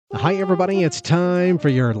Hi, everybody. It's time for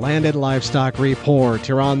your Landed Livestock Report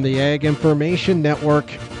here on the Ag Information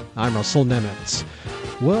Network. I'm Russell Nemitz.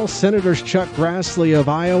 Well, Senators Chuck Grassley of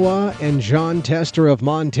Iowa and John Tester of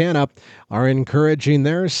Montana are encouraging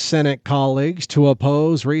their Senate colleagues to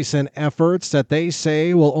oppose recent efforts that they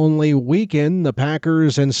say will only weaken the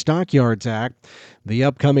Packers and Stockyards Act. The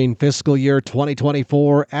upcoming fiscal year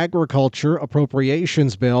 2024 Agriculture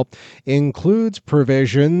Appropriations Bill includes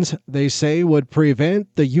provisions they say would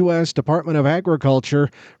prevent the U.S. Department of Agriculture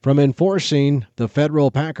from enforcing the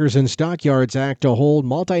Federal Packers and Stockyards Act to hold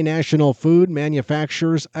multinational food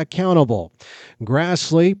manufacturers accountable.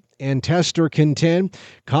 Grassley and Tester contend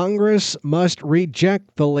Congress must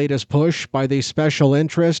reject the latest push by the special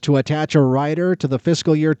interest to attach a rider to the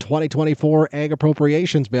fiscal year 2024 Ag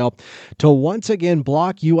Appropriations Bill to once again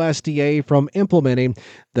block USDA from implementing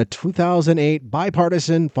the 2008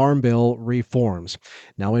 bipartisan Farm Bill reforms.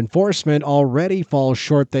 Now, enforcement already falls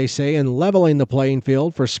short, they say, in leveling the playing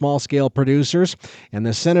field for small-scale producers, and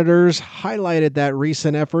the senators highlighted that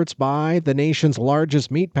recent efforts by the nation's largest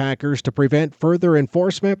meat packers to prevent further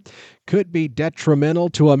enforcement could be detrimental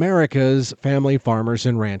to America's family farmers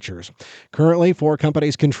and ranchers. Currently, four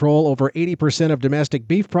companies control over 80% of domestic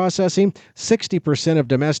beef processing, 60% of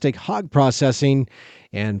domestic hog processing,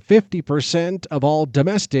 and 50% of all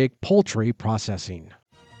domestic poultry processing.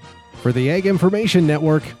 For the Ag Information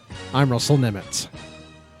Network, I'm Russell Nemitz.